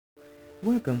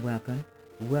Welcome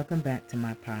back to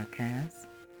my podcast,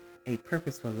 A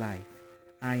Purposeful Life.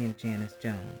 I am Janice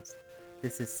Jones.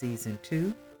 This is Season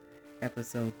 2,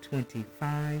 Episode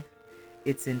 25.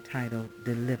 It's entitled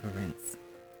Deliverance.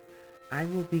 I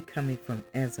will be coming from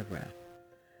Ezra,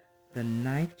 the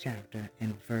 9th chapter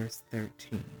and verse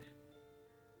 13.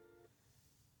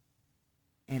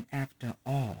 And after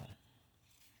all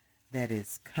that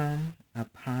is come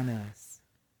upon us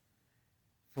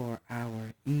for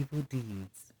our evil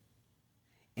deeds,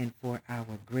 and for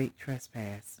our great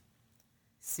trespass,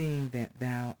 seeing that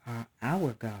thou,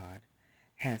 our God,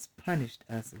 hast punished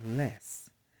us less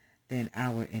than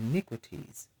our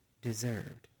iniquities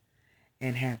deserved,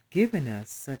 and have given us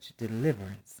such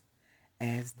deliverance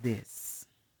as this.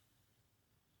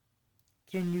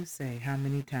 Can you say how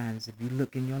many times have you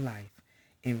looked in your life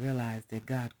and realized that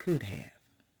God could have?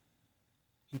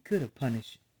 He could have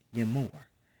punished you more.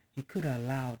 He could have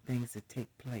allowed things to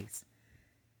take place.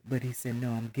 But he said,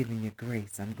 no, I'm giving you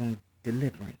grace. I'm going to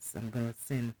deliverance. I'm going to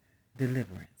send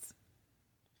deliverance.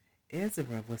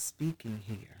 Ezra was speaking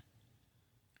here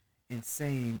and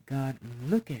saying, God,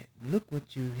 look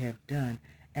what you have done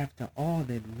after all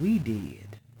that we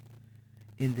did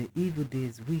in the evil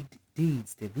deeds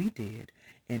that we did,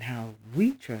 and how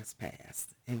we trespassed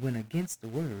and went against the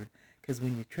word. Because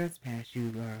when you trespass,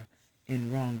 you are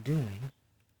in wrongdoing.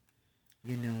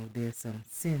 There's some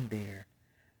sin there.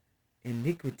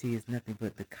 Iniquity is nothing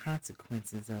but the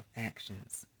consequences of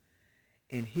actions.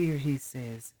 And here he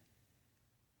says,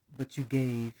 but you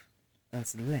gave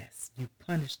us less. You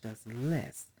punished us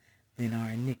less than our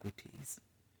iniquities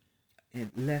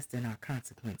and less than our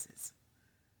consequences.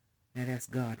 Now that's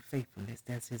God's faithfulness.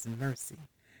 That's his mercy.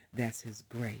 That's his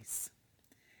grace.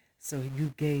 So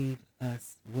you gave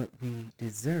us what we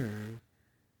deserve.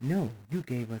 No, you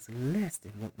gave us less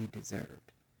than what we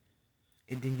deserved.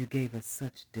 And then you gave us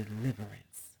such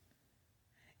deliverance.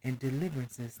 And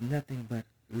deliverance is nothing but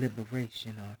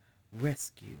liberation or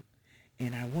rescue.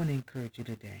 And I want to encourage you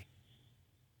today.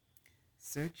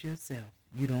 Search yourself.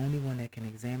 You're the only one that can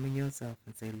examine yourself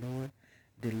and say, Lord,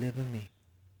 deliver me.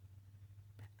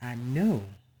 I know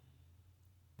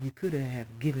you could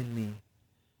have given me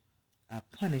a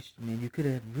punishment. You could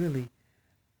have really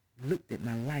looked at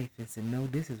my life and said, no,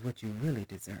 this is what you really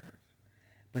deserve.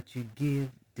 But you give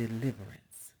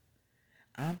deliverance.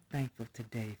 I'm thankful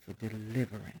today for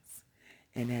deliverance.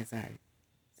 And as I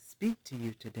speak to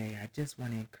you today, I just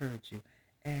want to encourage you,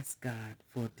 ask God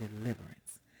for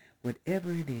deliverance.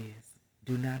 Whatever it is,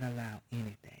 do not allow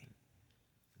anything,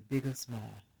 big or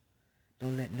small.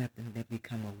 Don't let nothing that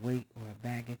become a weight or a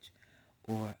baggage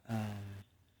or, a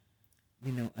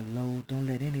load. Don't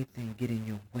let anything get in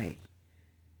your way.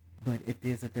 But if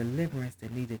there's a deliverance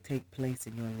that needs to take place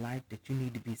in your life, that you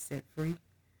need to be set free,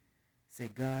 say,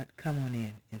 God, come on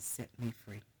in and set me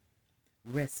free.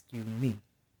 Rescue me.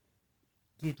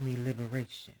 Give me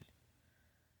liberation.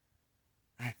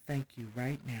 I thank you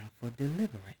right now for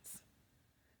deliverance.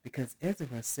 Because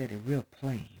Ezra said it real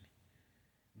plain.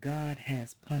 God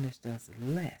has punished us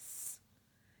less.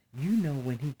 You know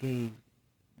when he gave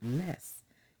less.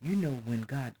 You know when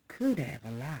God could have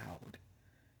allowed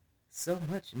so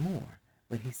much more,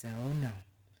 but he said, oh no,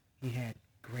 he had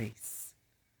grace.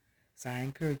 So I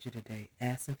encourage you today,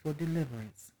 ask him for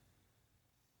deliverance.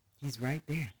 He's right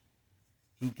there.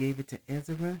 He gave it to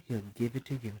Ezra, he'll give it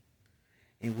to you.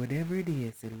 And whatever it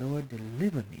is, say, Lord,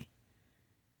 deliver me,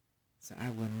 so I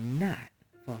will not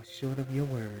fall short of your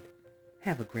word.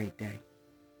 Have a great day.